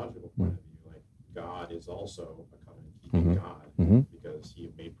theological point of view, like God is also a covenant-keeping God, because he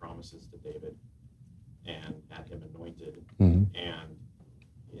made promises to David and had him anointed, and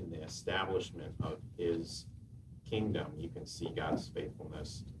in the establishment of his kingdom, you can see God's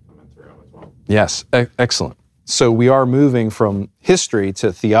faithfulness coming through him as well. Yes, excellent. So we are moving from history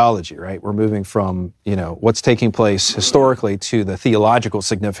to theology, right? We're moving from, what's taking place historically to the theological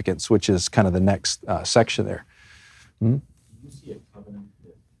significance, which is kind of the next section there. Do you see a covenant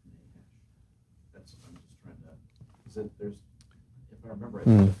with Nahash? That's what I'm just trying to, is it, there's, if I remember, I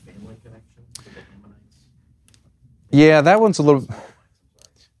think a family connection to the Ammonites. Yeah, that one's a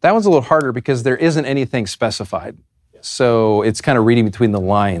little harder because there isn't anything specified. So it's kind of reading between the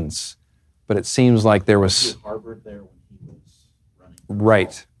lines. But it seems like there was... He harbored there when he was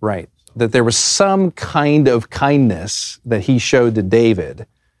running. Right. That there was some kind of kindness that he showed to David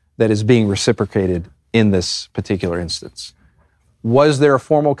that is being reciprocated in this particular instance. Was there a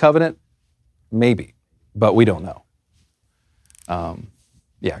formal covenant? Maybe, but we don't know.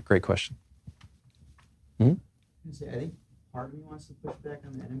 Great question. Eddie, part of me wants to push back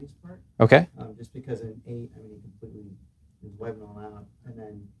on the enemy's part. Okay. Just because in 8, he completely was wiping all out, and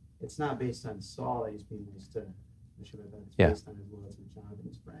then it's not based on Saul that he's being nice to Mephibosheth. It's based on his loyalty to Jonathan,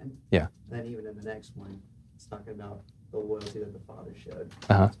 his friend. Yeah. And then even in the next one, it's talking about the loyalty that the father showed.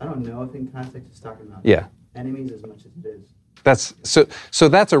 So I don't know if in context it's talking about enemies as much as it is. That's so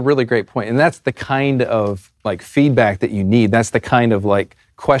that's a really great point. And that's the kind of like feedback that you need. That's the kind of like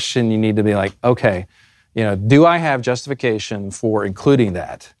question you need to be like, okay, do I have justification for including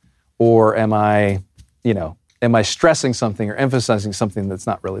that? Or am I stressing something or emphasizing something that's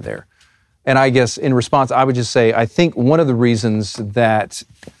not really there? And I guess in response, I would just say, I think one of the reasons that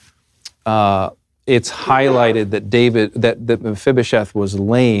it's highlighted that Mephibosheth was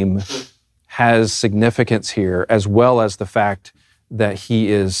lame has significance here, as well as the fact that he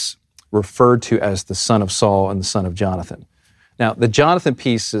is referred to as the son of Saul and the son of Jonathan. Now, the Jonathan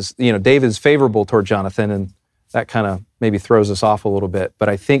piece is, David's favorable toward Jonathan, and that kind of maybe throws us off a little bit. But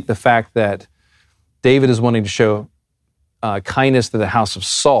I think the fact that David is wanting to show kindness to the house of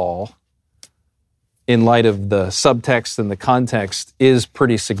Saul in light of the subtext and the context is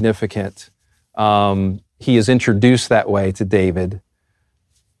pretty significant. He is introduced that way to David.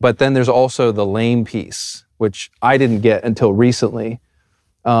 But then there's also the lame piece, which I didn't get until recently.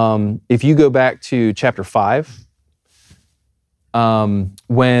 If you go back to chapter 5,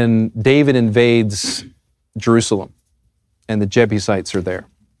 when David invades Jerusalem and the Jebusites are there,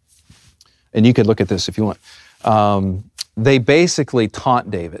 and you could look at this if you want. They basically taunt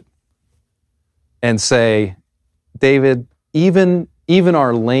David and say, David, even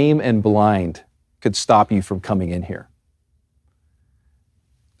our lame and blind could stop you from coming in here.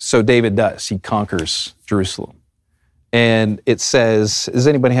 So David does. He conquers Jerusalem. And it says, does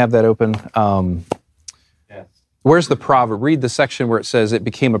anybody have that open? Yes. Where's the proverb? Read the section where it says it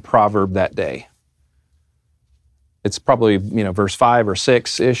became a proverb that day. It's probably, verse 5 or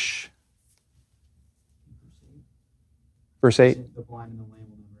 6-ish. Verse 8? The blind and the lame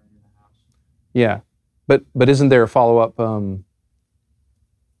will never enter the house. Yeah. But isn't there a follow-up?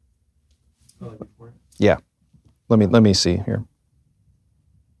 Yeah. Let me see here.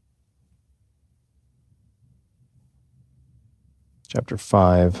 chapter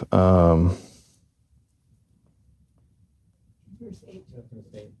 5.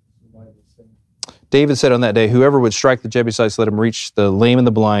 David said on that day, whoever would strike the Jebusites, let him reach the lame and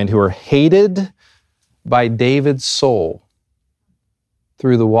the blind, who are hated by David's soul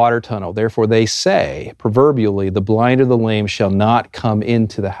through the water tunnel. Therefore they say, proverbially, the blind or the lame shall not come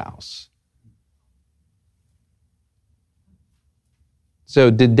into the house. So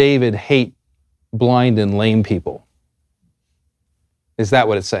did David hate blind and lame people? Is that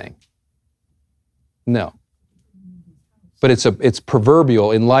what it's saying? No. But it's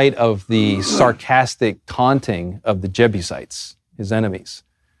proverbial in light of the sarcastic taunting of the Jebusites, his enemies.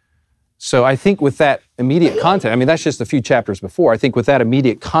 So I think with that immediate context, I mean, that's just a few chapters before. I think with that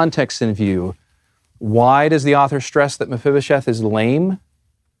immediate context in view, why does the author stress that Mephibosheth is lame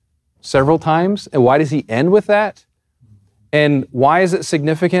several times? And why does he end with that? And why is it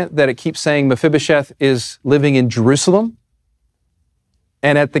significant that it keeps saying Mephibosheth is living in Jerusalem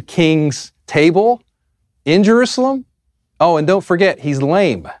and at the king's table in Jerusalem? Oh, and don't forget, he's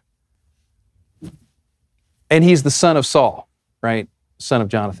lame. And he's the son of Saul, right? Son of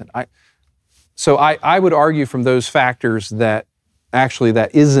Jonathan. So I would argue from those factors that actually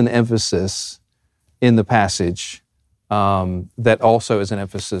that is an emphasis in the passage that also is an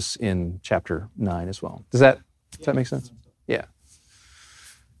emphasis in chapter 9 as well. Does that make sense? Yeah.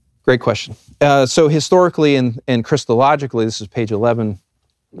 Great question. So historically and Christologically, this is page 11,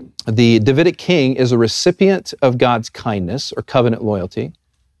 the Davidic king is a recipient of God's kindness or covenant loyalty.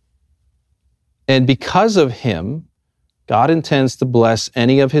 And because of him, God intends to bless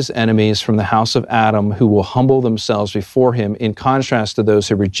any of his enemies from the house of Adam who will humble themselves before him, in contrast to those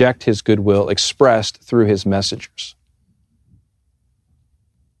who reject his goodwill expressed through his messengers.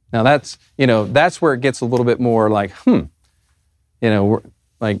 Now that's where it gets a little bit more like,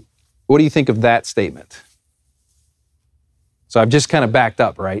 what do you think of that statement? So I've just kind of backed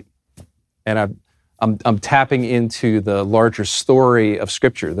up, right? And I'm tapping into the larger story of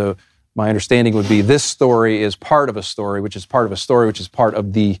Scripture. Though my understanding would be this story is part of a story, which is part of a story, which is part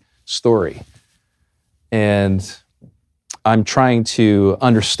of the story. And I'm trying to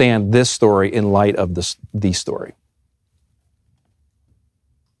understand this story in light of the story.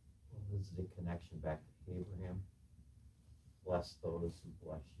 This is the connection back to Abraham. Bless those who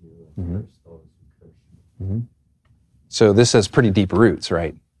bless you and curse those who curse you. Mm-hmm. So this has pretty deep roots,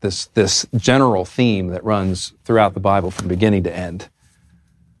 right? This general theme that runs throughout the Bible from beginning to end.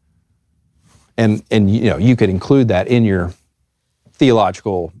 And you could include that in your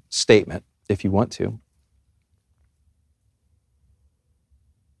theological statement if you want to.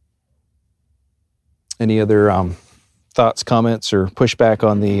 Any other thoughts, comments, or pushback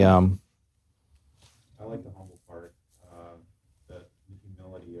on the? I like the humble part, the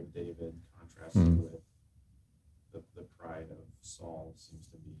humility of David contrasted with the pride of Saul seems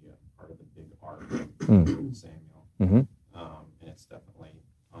to be part of the big arc of Samuel, and it's definitely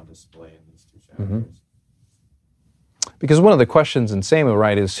on display in these two chapters. Because one of the questions in Samuel,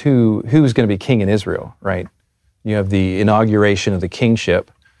 right, is who's going to be king in Israel, right? You have the inauguration of the kingship.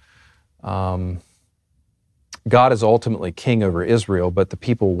 God is ultimately king over Israel, but the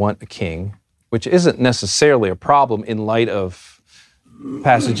people want a king, which isn't necessarily a problem in light of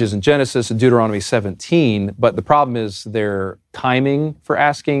passages in Genesis and Deuteronomy 17, but the problem is their timing for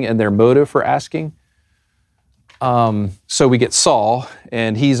asking and their motive for asking. So we get Saul,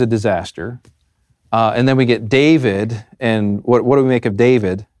 and he's a disaster. And then we get David, and what do we make of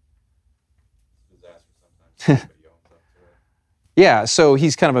David? Disaster sometimes. Yeah, so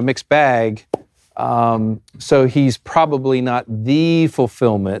he's kind of a mixed bag. So he's probably not the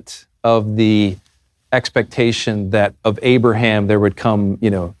fulfillment of the expectation that of Abraham there would come,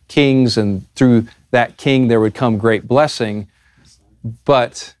 kings, and through that king there would come great blessing.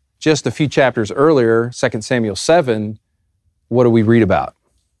 But just a few chapters earlier, 2 Samuel 7, what do we read about?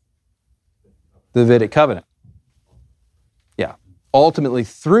 The Davidic covenant. Yeah. Ultimately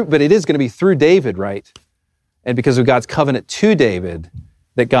but it is going to be through David, right? And because of God's covenant to David,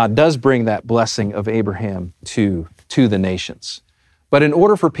 that God does bring that blessing of Abraham to the nations. But in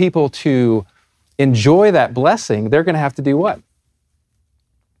order for people to enjoy that blessing, they're going to have to do what?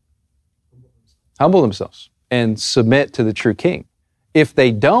 Humble themselves and submit to the true king. If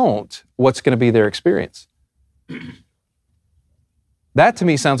they don't, what's going to be their experience? That to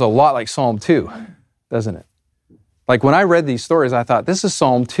me sounds a lot like Psalm 2, doesn't it? Like when I read these stories, I thought, this is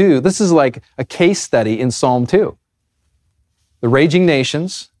Psalm 2. This is like a case study in Psalm 2. The raging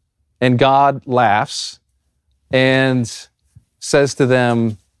nations, and God laughs and says to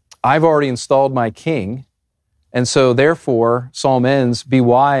them, I've already installed my king. And so therefore, Psalm ends, be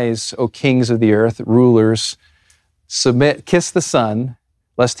wise, O kings of the earth, rulers, submit, kiss the Son,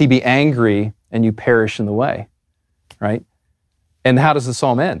 lest he be angry and you perish in the way, right? And how does the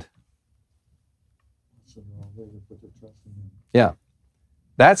psalm end? Yeah.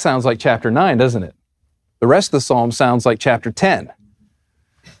 That sounds like chapter 9, doesn't it? The rest of the psalm sounds like chapter 10.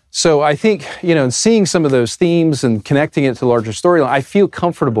 So I think, seeing some of those themes and connecting it to the larger storyline, I feel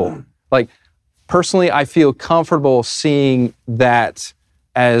comfortable. Like, personally, I feel comfortable seeing that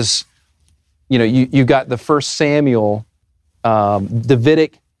as, you got the 1 Samuel,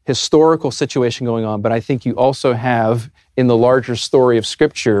 Davidic historical situation going on, but I think you also have, in the larger story of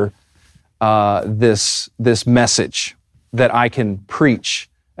Scripture, this message that I can preach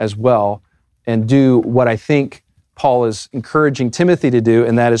as well and do what I think Paul is encouraging Timothy to do,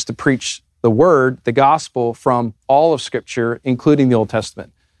 and that is to preach the word, the gospel, from all of Scripture, including the Old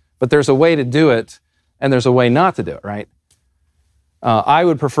Testament. But there's a way to do it, and there's a way not to do it, right? I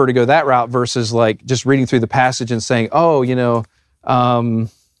would prefer to go that route versus like just reading through the passage and saying,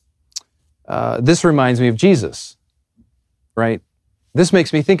 this reminds me of Jesus, right? This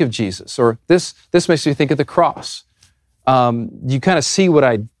makes me think of Jesus, or this makes me think of the cross. You kind of see what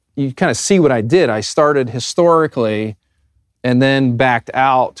I did. I started historically and then backed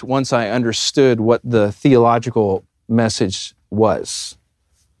out once I understood what the theological message was.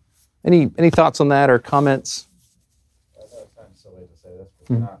 Any thoughts on that or comments? I know it sounds silly to say this, but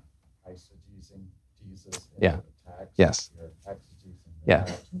you're not eisegesing Jesus in Yeah. the text. Yes. You're exegesing the Yeah.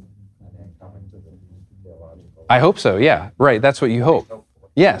 text and then coming to the theological. I hope so, yeah. Right, that's what you hope.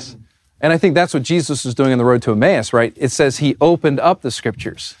 Yes. And I think that's what Jesus was doing on the road to Emmaus, right? It says he opened up the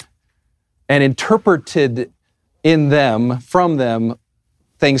Scriptures and interpreted in them, from them,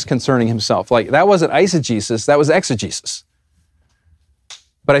 things concerning himself. Like, that wasn't eisegesis, that was exegesis.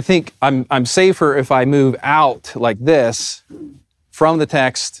 But I think I'm safer if I move out like this from the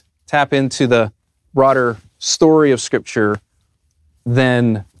text, tap into the broader story of Scripture,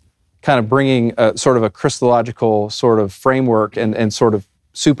 than kind of bringing a sort of a Christological sort of framework and sort of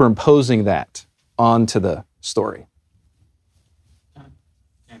superimposing that onto the story. And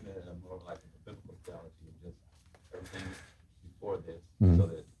more like a biblical theology of just everything before this, Mhm. so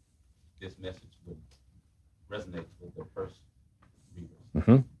that this message would resonate with the first readers,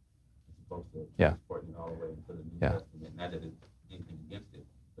 Mm-hmm. as opposed to Yeah. transporting it all the way into the New Yeah. Testament. Not that it's anything against it,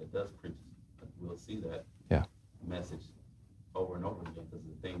 but it does preach. We'll see that Yeah. message over and over again, because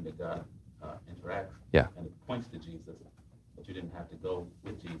it's the thing that God interacts. Yeah. And it points to Jesus, but you didn't have to go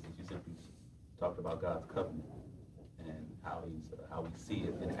with Jesus. You simply talked about God's covenant and how we see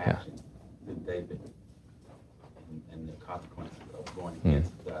it in action with David, and the consequences of going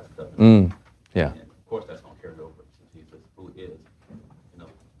against God's covenant. Yeah. And of course, that's going to carry over to Jesus, who is,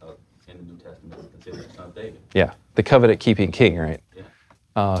 in the New Testament, is considered the son of David. Yeah. The covenant-keeping king, right?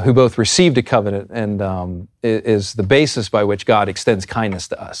 Yeah. Who both received a covenant and is the basis by which God extends kindness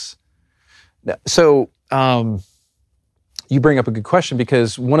to us. So you bring up a good question,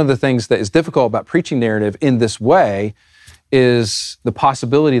 because one of the things that is difficult about preaching narrative in this way is the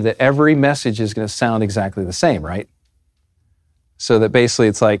possibility that every message is going to sound exactly the same, right? So that basically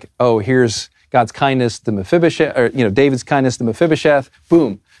it's like, oh, here's God's kindness to Mephibosheth, or David's kindness to Mephibosheth.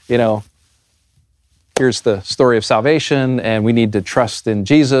 Boom, here's the story of salvation, and we need to trust in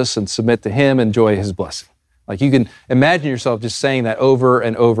Jesus and submit to him, enjoy his blessing. Like, you can imagine yourself just saying that over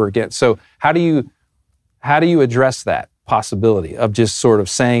and over again. So how do you address that possibility of just sort of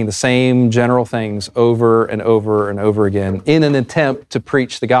saying the same general things over and over and over again in an attempt to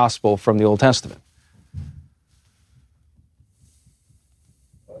preach the gospel from the Old Testament?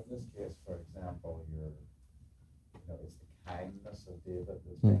 Well, in this case, for example, it's the kindness of David that's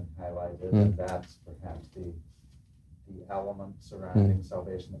being highlighted, and that's perhaps the element surrounding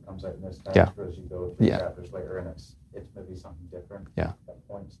salvation that comes out in this text. Yeah. Whereas you go through Yeah. chapters later, and it's maybe something different. Yeah. That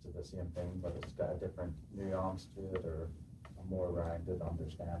points to the same thing, but it's got a different nuance to it, or a more rounded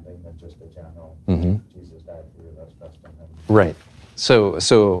understanding than just a general Jesus died for you, let's trust in him. Right. So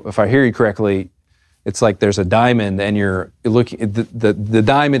if I hear you correctly, it's like there's a diamond, and you're looking at the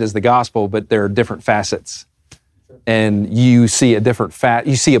diamond is the gospel, but there are different facets. And you see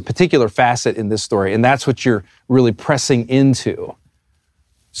you see a particular facet in this story, and that's what you're really pressing into,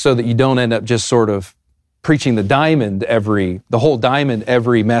 so that you don't end up just sort of preaching the whole diamond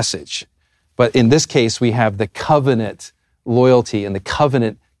every message. But in this case, we have the covenant loyalty and the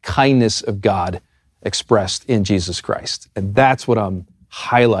covenant kindness of God expressed in Jesus Christ. And that's what I'm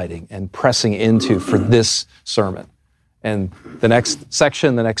highlighting and pressing into for this sermon. And the next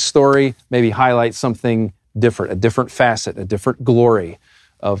section, the next story, maybe highlight something different, a different facet, a different glory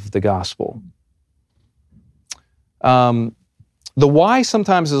of the gospel. The why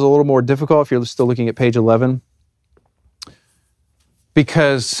sometimes is a little more difficult if you're still looking at page 11.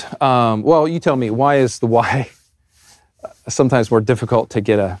 Because, well, you tell me, why is the why sometimes more difficult to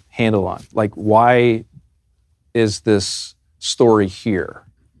get a handle on? Like, why is this story here?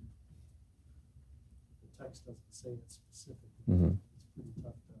 The text doesn't say it specifically. Mm-hmm. It's pretty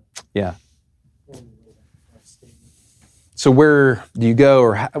tough to Yeah. formulate that statement. So where do you go,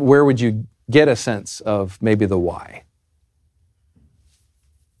 or where would you get a sense of maybe the why?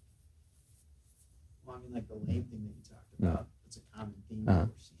 Well, I mean, like the lame thing that you talked about, it's a common theme Uh-huh. that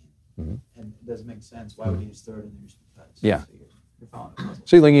we're seeing. Mm-hmm. And it doesn't make sense. Why would you just throw it in there just because? Yeah. So you're following the puzzle.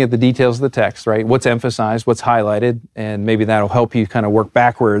 So you're looking at the details of the text, right? What's emphasized, what's highlighted, and maybe that'll help you kind of work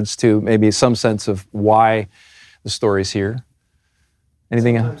backwards to maybe some sense of why the story's here.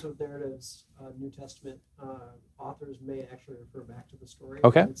 Anything else? Sometimes with narratives, New Testament authors may actually refer back to the story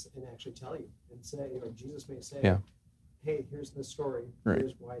Okay. and actually tell you and say, Jesus may say, Yeah. hey, here's the story, Right.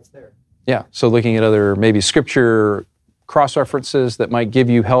 here's why it's there. Yeah, so looking at other maybe scripture cross-references that might give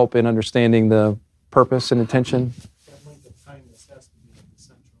you help in understanding the purpose and intention. That length of kindness has to be the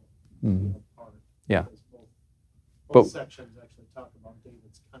central Mhm. part. Yeah. Because both But- sections actually talk about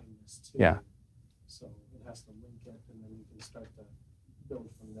David's kindness too. Yeah. So it has to link it, and then you can start to build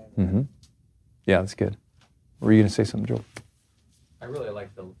from there. Mm-hmm. Yeah, that's good. Were you going to say something, Joel? I really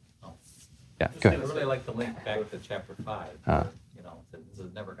like the, Yeah, I go ahead. really like the link back to chapter 5. Uh. You know, that this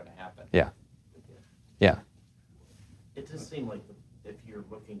is never going to happen. Yeah. Yeah. It does seem like if you're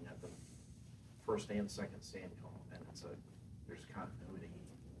looking at the first and second Samuel, and there's continuity,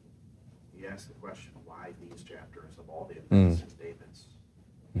 you ask the question, why these chapters of all the events in David's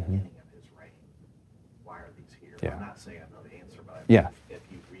beginning of his reign? Why are these here? Yeah. I'm not saying I know the answer, but Yeah. if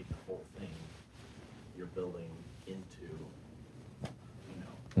you read the whole thing, you're building into,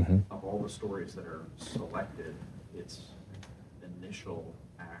 of all the stories that are selected, it's initial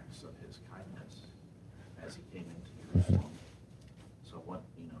acts of his kindness as he came into Jerusalem. So what,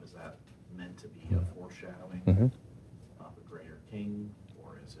 is that meant to be a foreshadowing of a greater king,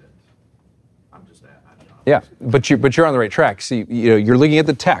 or is it, I'm just, Yeah, but you're on the right track. See, you're looking at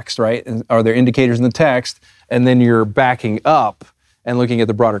the text, right? And are there indicators in the text? And then you're backing up and looking at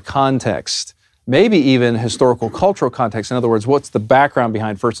the broader context, maybe even historical, cultural context. In other words, what's the background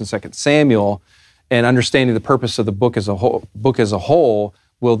behind 1st and 2nd Samuel? And understanding the purpose of the book as a whole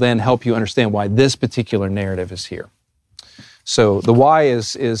will then help you understand why this particular narrative is here. So the why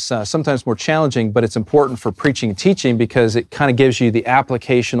is sometimes more challenging, but it's important for preaching and teaching because it kind of gives you the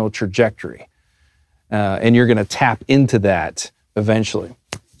applicational trajectory. And you're going to tap into that eventually.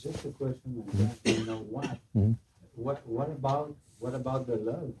 Just a question like that, what? Mhm. What about the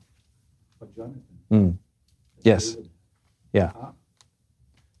love for Jonathan? Yes. Yeah.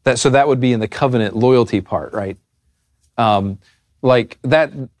 So that would be in the covenant loyalty part, right? Like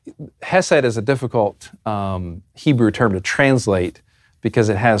that, hesed is a difficult Hebrew term to translate because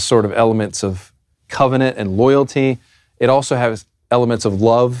it has sort of elements of covenant and loyalty. It also has elements of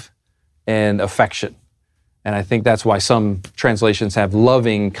love and affection. And I think that's why some translations have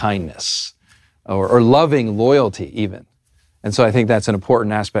loving kindness or loving loyalty even. And so I think that's an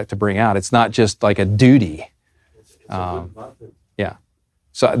important aspect to bring out. It's not just like a duty. It's a good method. Yeah.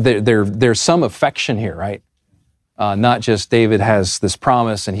 So there's some affection here, right? Not just David has this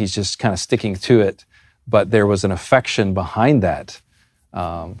promise and he's just kind of sticking to it, but there was an affection behind that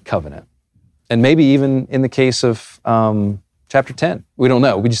covenant. And maybe even in the case of chapter 10. We don't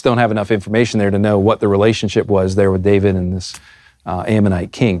know. We just don't have enough information there to know what the relationship was there with David and this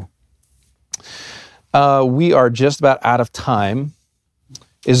Ammonite king. We are just about out of time.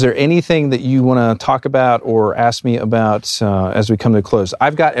 Is there anything that you want to talk about or ask me about as we come to a close?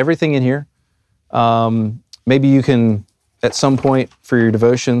 I've got everything in here. Maybe you can, at some point for your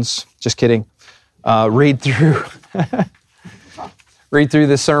devotions, just kidding, read through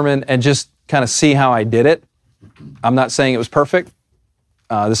this sermon and just kind of see how I did it. I'm not saying it was perfect.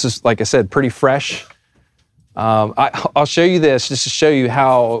 This is, like I said, pretty fresh. I'll show you this just to show you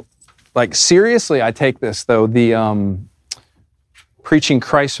how, seriously I take this, though. The preaching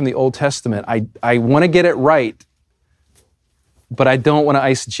Christ from the Old Testament. I want to get it right, but I don't want to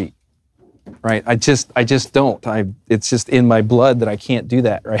eisegete, right? I just don't. It's just in my blood that I can't do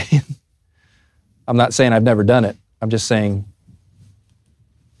that, right? I'm not saying I've never done it. I'm just saying.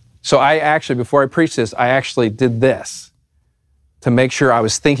 So before I preached this, I actually did this to make sure I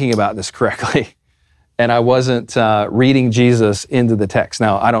was thinking about this correctly. And I wasn't reading Jesus into the text.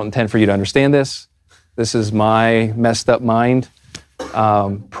 Now, I don't intend for you to understand this. This is my messed up mind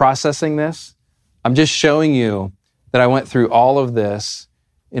processing this. I'm just showing you that I went through all of this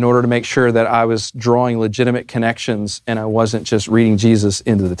in order to make sure that I was drawing legitimate connections and I wasn't just reading Jesus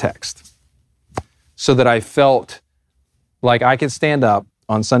into the text. So that I felt Like I could stand up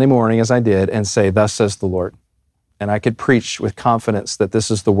on Sunday morning as I did and say, thus says the Lord. And I could preach with confidence that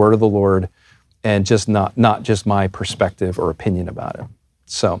this is the word of the Lord and just not just my perspective or opinion about it.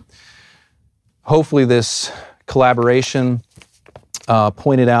 So hopefully this collaboration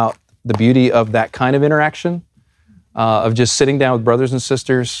pointed out the beauty of that kind of interaction, of just sitting down with brothers and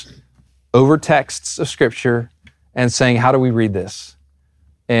sisters over texts of Scripture and saying, how do we read this?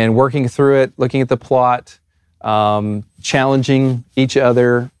 And working through it, looking at the plot, challenging each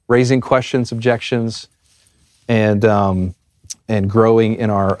other, raising questions, objections, and growing in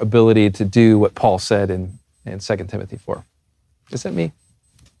our ability to do what Paul said in 2 Timothy 4. Is that me?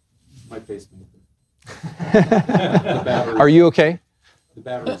 My pacemaker. Are you okay? The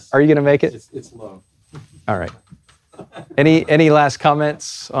batteries. Are you going to make it? It's low. All right. Any last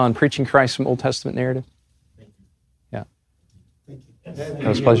comments on preaching Christ from Old Testament narrative? Yeah. That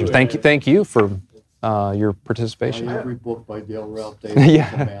was a pleasure. Thank you for your participation. Every book by Dale Ralph Davis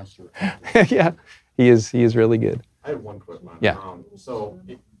is a master. Yeah, he is really good. I have one quick one. Yeah.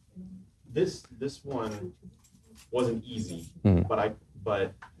 This one wasn't easy, Mm.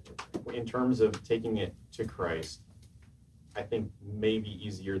 but in terms of taking it to Christ, I think maybe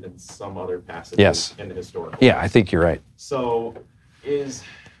easier than some other passages Yes. in the historical. Yeah, I think you're right. So is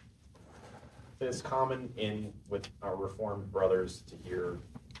this common with our Reformed brothers to hear,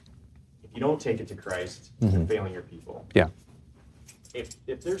 if you don't take it to Christ, you're failing your people. Yeah. If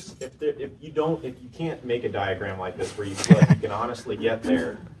you can't make a diagram like this where you feel like you can honestly get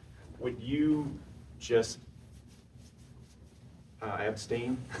there, would you just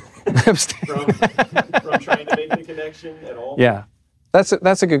abstain from trying to make the connection at all? Yeah, that's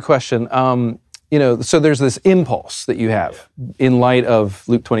a good question. So there's this impulse that you have in light of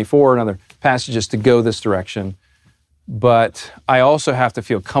Luke 24 and other passages to go this direction, but I also have to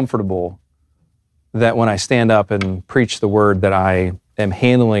feel comfortable that when I stand up and preach the word that I am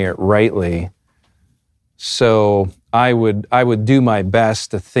handling it rightly. So I would do my best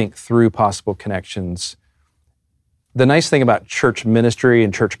to think through possible connections. The nice thing about church ministry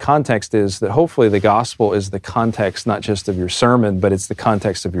and church context is that hopefully the gospel is the context not just of your sermon, but it's the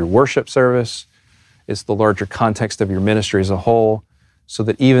context of your worship service. It's the larger context of your ministry as a whole, so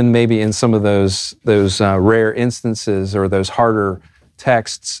that even maybe in some of those rare instances or those harder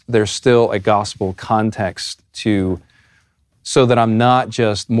texts, there's still a gospel context so that I'm not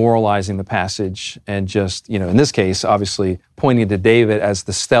just moralizing the passage and just, in this case, obviously pointing to David as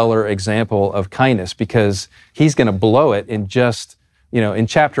the stellar example of kindness, because he's going to blow it in just, in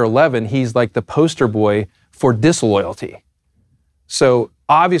chapter 11, he's like the poster boy for disloyalty. So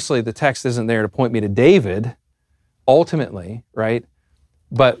obviously the text isn't there to point me to David, ultimately, right?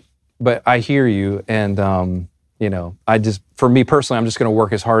 But I hear you, and for me personally, I'm just going to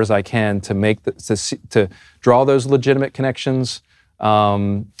work as hard as I can to make to draw those legitimate connections.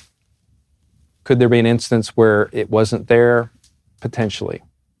 Could there be an instance where it wasn't there? Potentially,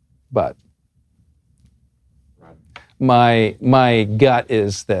 but my gut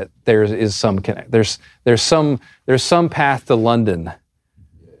is that there is some connect. There's some path to London,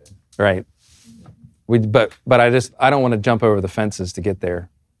 right? But I don't want to jump over the fences to get there.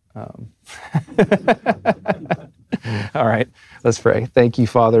 All right, let's pray. Thank you,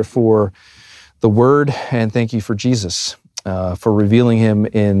 Father, for the Word, and thank you for Jesus, for revealing Him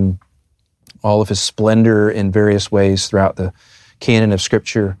in all of His splendor in various ways throughout the canon of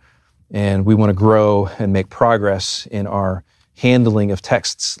Scripture. And we want to grow and make progress in our handling of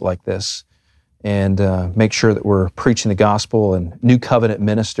texts like this, and make sure that we're preaching the gospel and new covenant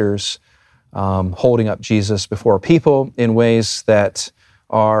ministers, holding up Jesus before people in ways that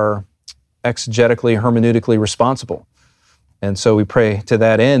are exegetically, hermeneutically responsible. And so we pray to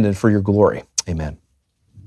that end and for your glory. Amen.